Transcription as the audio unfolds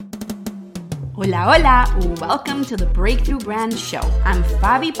Hola, hola! Welcome to the Breakthrough Brand Show. I'm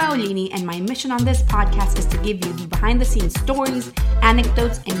Fabi Paolini, and my mission on this podcast is to give you the behind-the-scenes stories,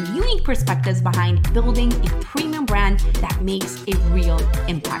 anecdotes, and unique perspectives behind building a premium brand that makes a real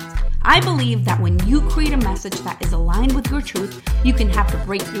impact. I believe that when you create a message that is aligned with your truth, you can have the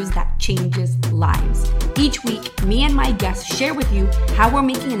breakthroughs that changes lives. Each week, me and my guests share with you how we're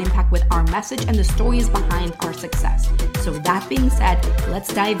making an impact with our message and the stories behind our success. So that being said,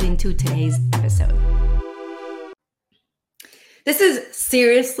 let's dive into today's episode. This is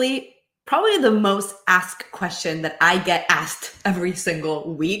seriously probably the most asked question that I get asked every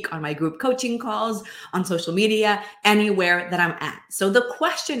single week on my group coaching calls, on social media, anywhere that I'm at. So the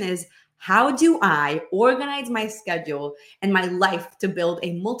question is, how do I organize my schedule and my life to build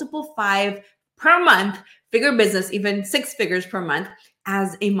a multiple 5 per month figure business, even 6 figures per month,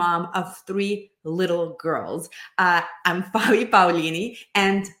 as a mom of 3 little girls? I'm Fabi Paolini,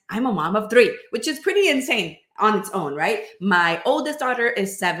 and I'm a mom of 3, which is pretty insane on its own, right? My oldest daughter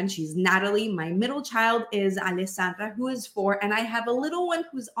is 7. She's Natalie. My middle child is Alessandra, who is 4. And I have a little one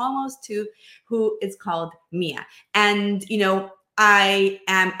who's almost 2, who is called Mia. And, I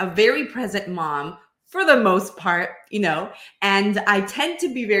am a very present mom for the most part, and I tend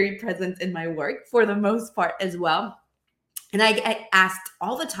to be very present in my work for the most part as well. And I get asked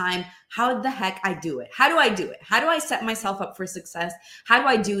all the time, how the heck I do it? How do I do it? How do I set myself up for success? How do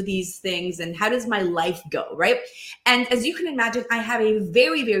I do these things? And how does my life go, right? And as you can imagine, I have a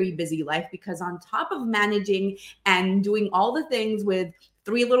very, very busy life because on top of managing and doing all the things with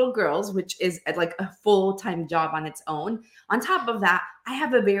 3 little girls, which is like a full-time job on its own, on top of that, I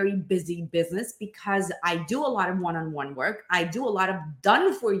have a very busy business because I do a lot of one-on-one work. I do a lot of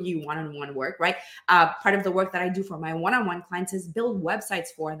done-for-you one-on-one work, right? Part of the work that I do for my one-on-one clients is build websites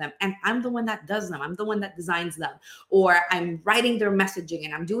for them. And I'm the one that does them. I'm the one that designs them. Or I'm writing their messaging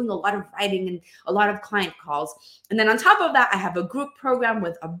and I'm doing a lot of writing and a lot of client calls. And then on top of that, I have a group program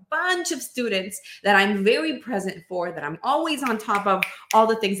with a bunch of students that I'm very present for, that I'm always on top of all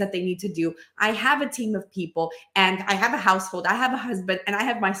the things that they need to do. I have a team of people and I have a household. I have a husband and I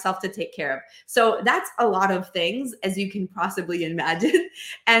have myself to take care of. So that's a lot of things, as you can possibly imagine.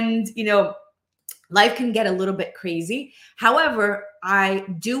 And, life can get a little bit crazy. However, I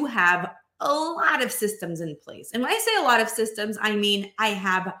do have a lot of systems in place. And when I say a lot of systems, I mean I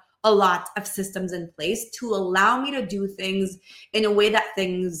have a lot of systems in place to allow me to do things in a way that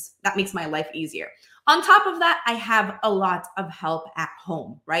makes my life easier. On top of that, I have a lot of help at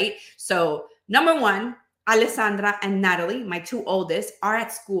home, right? So number 1, Alessandra and Natalie, my 2 oldest, are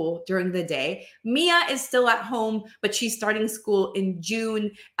at school during the day. Mia is still at home, but she's starting school in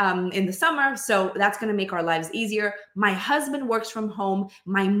June in the summer. So that's going to make our lives easier. My husband works from home.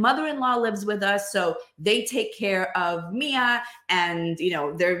 My mother-in-law lives with us. So they take care of Mia and,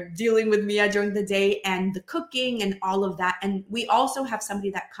 they're dealing with Mia during the day and the cooking and all of that. And we also have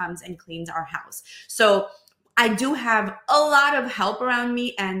somebody that comes and cleans our house. So I do have a lot of help around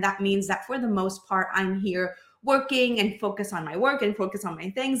me, and that means that for the most part, I'm here working and focus on my work and focus on my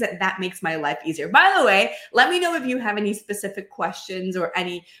things. That makes my life easier. By the way, let me know if you have any specific questions or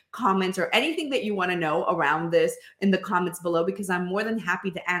any comments or anything that you want to know around this in the comments below, because I'm more than happy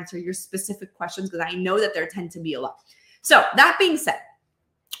to answer your specific questions because I know that there tend to be a lot. So that being said,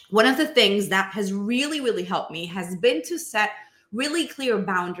 one of the things that has really, really helped me has been to set really clear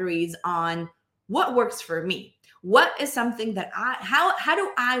boundaries on what works for me. What is something that how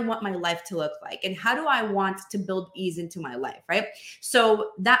do I want my life to look like? And how do I want to build ease into my life, right? So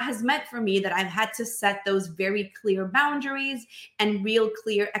that has meant for me that I've had to set those very clear boundaries and real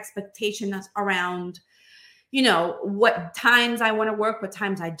clear expectations around, what times I want to work, what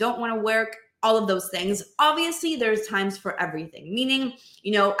times I don't want to work, all of those things. Obviously, there's times for everything, meaning,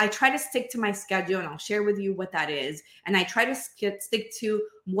 I try to stick to my schedule and I'll share with you what that is. And I try to stick to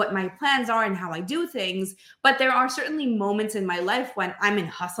what my plans are and how I do things. But there are certainly moments in my life when I'm in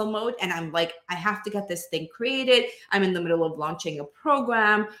hustle mode and I'm like, I have to get this thing created. I'm in the middle of launching a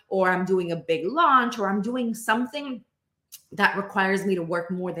program, or I'm doing a big launch, or I'm doing something that requires me to work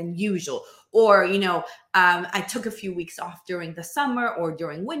more than usual. Or, I took a few weeks off during the summer or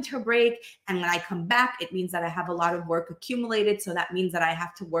during winter break. And when I come back, it means that I have a lot of work accumulated. So that means that I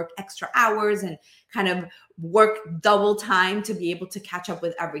have to work extra hours and kind of work double time to be able to catch up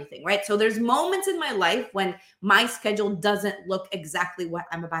with everything, right? So there's moments in my life when my schedule doesn't look exactly what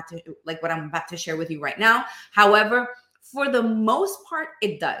I'm about to share with you right now. However, for the most part,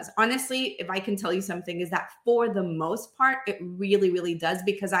 it does. Honestly, if I can tell you something, is that for the most part, it really, really does,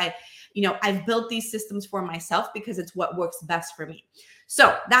 because I've built these systems for myself because it's what works best for me.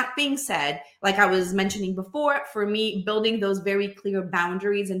 So that being said, like I was mentioning before, for me, building those very clear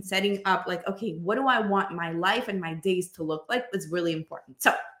boundaries and setting up like, okay, what do I want my life and my days to look like is really important.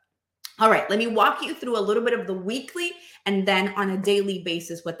 So all right, let me walk you through a little bit of the weekly and then on a daily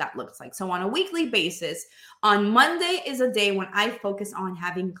basis what that looks like. So on a weekly basis, on Monday is a day when I focus on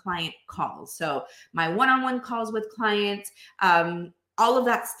having client calls. So my one-on-one calls with clients, all of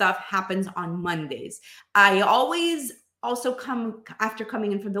that stuff happens on Mondays. I always also come after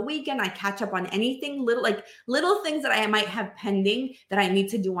coming in from the weekend, I catch up on anything little things that I might have pending that I need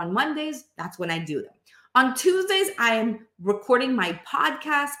to do on Mondays. That's when I do them. On Tuesdays, I am recording my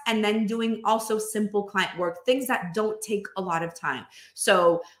podcast and then doing also simple client work, things that don't take a lot of time.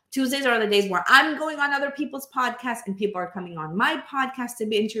 So Tuesdays are the days where I'm going on other people's podcasts and people are coming on my podcast to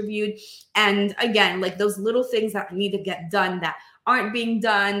be interviewed. And again, like those little things that I need to get done that aren't being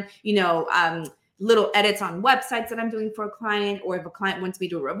done, little edits on websites that I'm doing for a client, or if a client wants me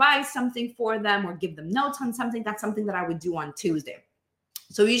to revise something for them or give them notes on something, that's something that I would do on Tuesday.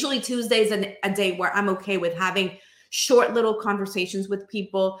 So usually Tuesday is a day where I'm okay with having short little conversations with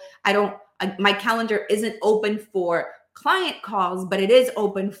people. My calendar isn't open for client calls, but it is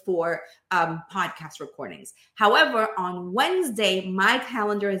open for podcast recordings. However, on Wednesday, my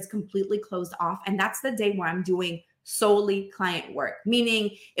calendar is completely closed off. And that's the day where I'm doing solely client work,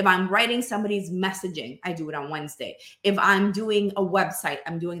 meaning if I'm writing somebody's messaging, I do it on Wednesday. If I'm doing a website,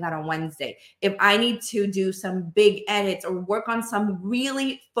 I'm doing that on Wednesday. If I need to do some big edits or work on some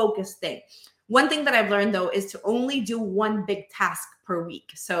really focused thing. One thing that I've learned though is to only do one big task per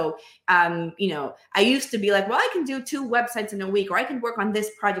week. So, I used to be like, well, I can do 2 websites in a week, or I can work on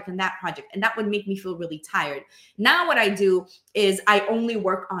this project and that project. And that would make me feel really tired. Now what I do is I only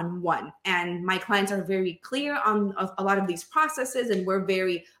work on one, and my clients are very clear on a lot of these processes. And we're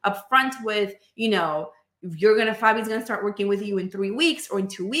very upfront with, Fabi's going to start working with you in 3 weeks or in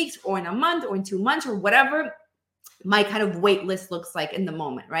 2 weeks or in a month or in 2 months or whatever my kind of wait list looks like in the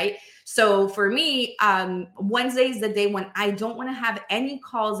moment, right? So for me, Wednesday is the day when I don't want to have any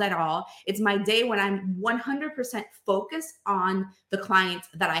calls at all. It's my day when I'm 100% focused on the client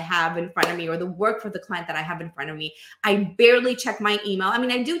that I have in front of me, or the work for the client that I have in front of me. I barely check my email. I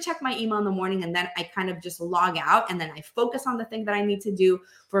mean, I do check my email in the morning, and then I kind of just log out, and then I focus on the thing that I need to do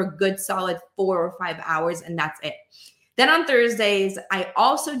for a good solid 4 or 5 hours, and that's it. Then on Thursdays, I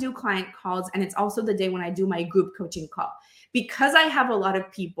also do client calls, and it's also the day when I do my group coaching call. Because I have a lot of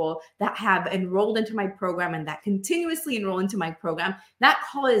people that have enrolled into my program and that continuously enroll into my program, that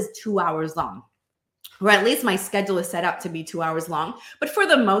call is 2 hours long. Or at least my schedule is set up to be 2 hours long. But for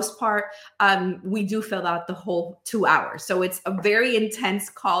the most part, we do fill out the whole 2 hours. So it's a very intense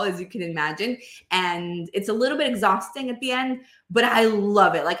call, as you can imagine. And it's a little bit exhausting at the end, but I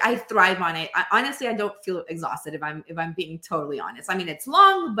love it. Like I thrive on it. Honestly, I don't feel exhausted if I'm being totally honest. I mean, it's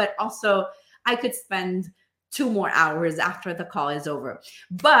long, but also I could spend 2 more hours after the call is over.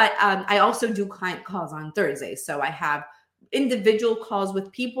 But I also do client calls on Thursdays. So I have individual calls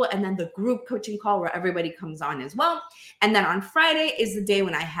with people, and then the group coaching call where everybody comes on as well. And then on Friday is the day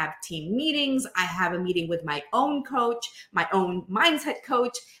when I have team meetings. I have a meeting with my own coach, my own mindset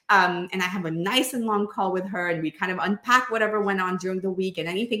coach, and I have a nice and long call with her, and we kind of unpack whatever went on during the week and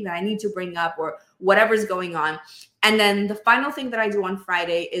anything that I need to bring up or whatever's going on. And then the final thing that I do on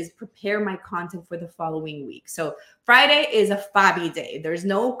Friday is prepare my content for the following week. So Friday is a Fabi day. There's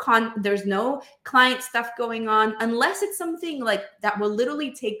no client stuff going on, unless it's something like that will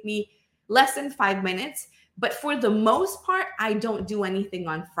literally take me less than 5 minutes. But for the most part, I don't do anything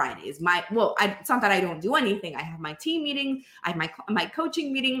on Fridays. It's not that I don't do anything. I have my team meeting, I have my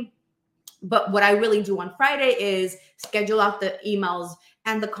coaching meeting. But what I really do on Friday is schedule out the emails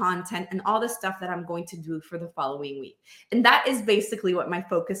and the content and all the stuff that I'm going to do for the following week. And that is basically what my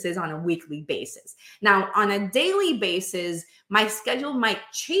focus is on a weekly basis. Now, on a daily basis, my schedule might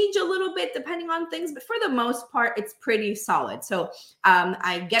change a little bit depending on things, but for the most part, it's pretty solid. So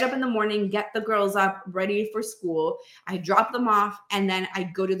I get up in the morning, get the girls up, ready for school. I drop them off, and then I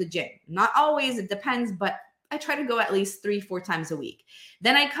go to the gym. Not always, it depends, but I try to go at least 3-4 times a week.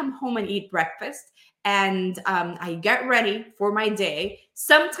 Then I come home and eat breakfast, and I get ready for my day.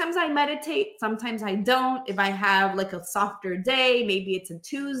 Sometimes I meditate, sometimes I don't. If I have like a softer day, maybe it's a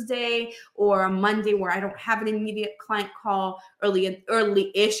Tuesday or a Monday where I don't have an immediate client call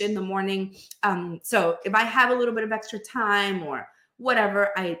early-ish in the morning. So if I have a little bit of extra time or whatever,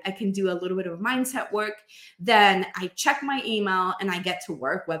 I can do a little bit of mindset work. Then I check my email and I get to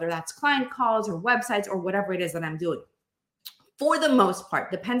work, whether that's client calls or websites or whatever it is that I'm doing. For the most part,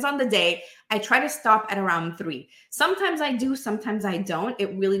 depends on the day. I try to stop at around 3. Sometimes I do, sometimes I don't.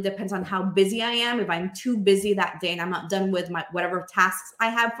 It really depends on how busy I am. If I'm too busy that day and I'm not done with my whatever tasks I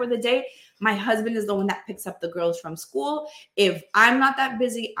have for the day, my husband is the one that picks up the girls from school. If I'm not that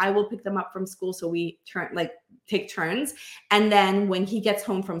busy, I will pick them up from school. So we take turns. And then when he gets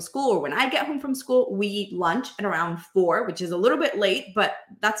home from school, or when I get home from school, we eat lunch at around 4, which is a little bit late, but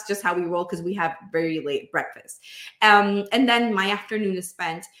that's just how we roll because we have very late breakfast. And then my afternoon is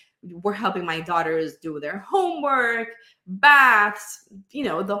spent, we're helping my daughters do their homework, baths,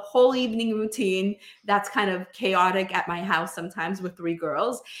 the whole evening routine. That's kind of chaotic at my house sometimes with 3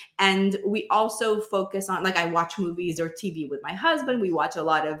 girls. And we also focus on, I watch movies or TV with my husband. We watch a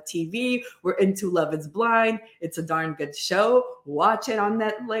lot of TV. We're into Love is Blind. It's a darn good show. Watch it on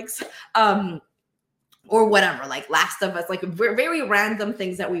Netflix. Or whatever, like Last of Us, very random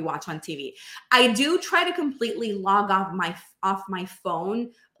things that we watch on TV. I do try to completely log off my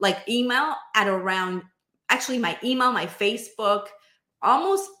phone, email at around, actually my email, my Facebook,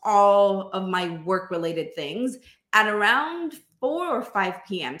 almost all of my work-related things at around 4 or 5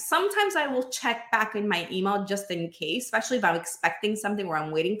 p.m. Sometimes I will check back in my email just in case, especially if I'm expecting something or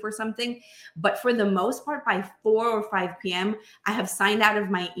I'm waiting for something. But for the most part, by 4 or 5 p.m., I have signed out of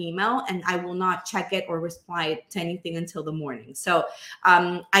my email and I will not check it or reply to anything until the morning. So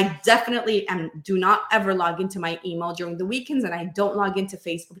I definitely do not ever log into my email during the weekends, and I don't log into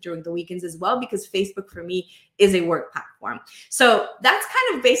Facebook during the weekends as well, because Facebook for me is a work platform. So that's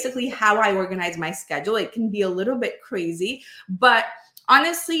kind of basically how I organize my schedule. It can be a little bit crazy, but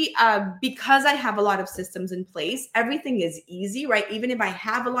honestly, because I have a lot of systems in place, everything is easy, right? Even if I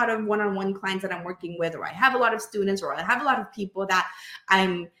have a lot of one-on-one clients that I'm working with, or I have a lot of students, or I have a lot of people that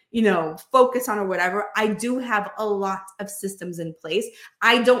I'm focus on or whatever, I do have a lot of systems in place.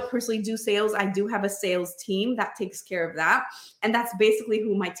 I don't personally do sales. I do have a sales team that takes care of that. And that's basically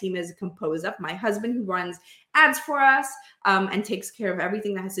who my team is composed of. My husband, who runs ads for us and takes care of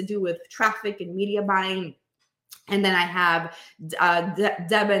everything that has to do with traffic and media buying. And then I have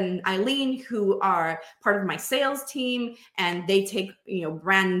Deb and Eileen, who are part of my sales team, and they take,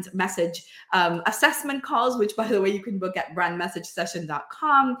 brand message assessment calls, which, by the way, you can book at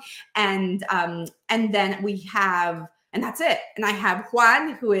brandmessagesession.com. And then we have, and that's it. And I have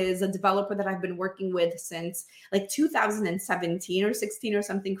Juan, who is a developer that I've been working with since 2017 or 16 or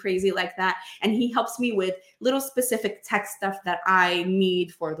something crazy like that. And he helps me with little specific tech stuff that I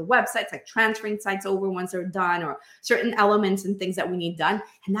need for the websites, like transferring sites over once they're done, or certain elements and things that we need done.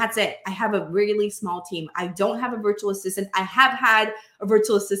 And that's it. I have a really small team. I don't have a virtual assistant. I have had a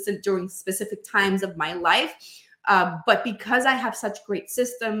virtual assistant during specific times of my life. But because I have such great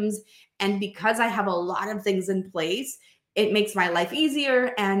systems, and because I have a lot of things in place, it makes my life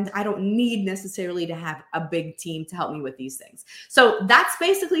easier, and I don't need necessarily to have a big team to help me with these things. So that's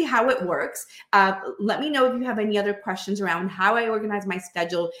basically how it works. Let me know if you have any other questions around how I organize my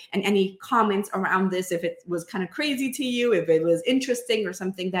schedule, and any comments around this, if it was kind of crazy to you, if it was interesting or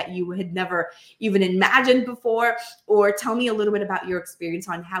something that you had never even imagined before, or tell me a little bit about your experience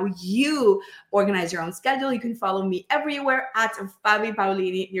on how you organize your own schedule. You can follow me everywhere at Fabi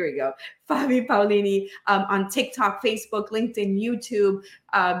Paolini. Here we go. Fabi Paolini on TikTok, Facebook, LinkedIn, YouTube,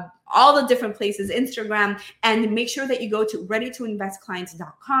 all the different places, Instagram. And make sure that you go to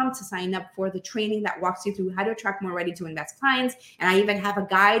readytoinvestclients.com to sign up for the training that walks you through how to attract more ready to invest clients. And I even have a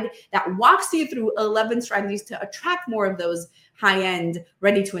guide that walks you through 11 strategies to attract more of those high-end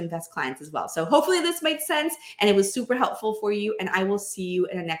ready to invest clients as well. So hopefully this made sense and it was super helpful for you. And I will see you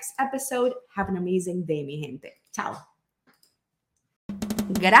in the next episode. Have an amazing day, mi gente. Ciao.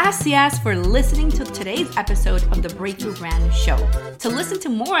 Gracias for listening to today's episode of the Breakthrough Brand Show. To listen to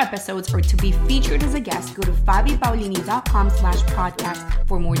more episodes or to be featured as a guest, go to fabipaolini.com/podcast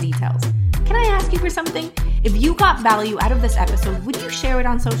for more details. Can I ask you for something? If you got value out of this episode, would you share it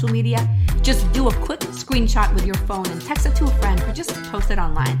on social media? Just do a quick screenshot with your phone and text it to a friend, or just post it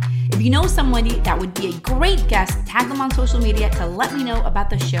online. If you know somebody that would be a great guest, tag them on social media to let me know about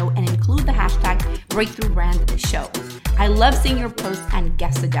the show and include the hashtag Breakthrough Brand Show. I love seeing your posts and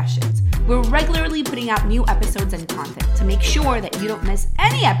guest suggestions. We're regularly putting out new episodes and content. To make sure that you don't miss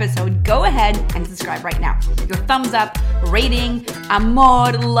any episode, go ahead and subscribe right now. Your thumbs up, rating,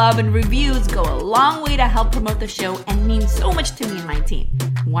 amor, love, and reviews go a long way to help promote the show and mean so much to me and my team.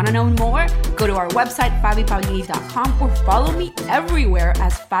 Want to know more? Go to our website, fabipaolini.com, or follow me everywhere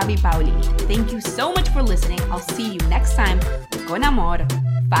as Fabi Paolini. Thank you so much for listening. I'll see you next time. Con amor,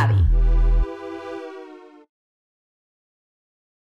 Fabi.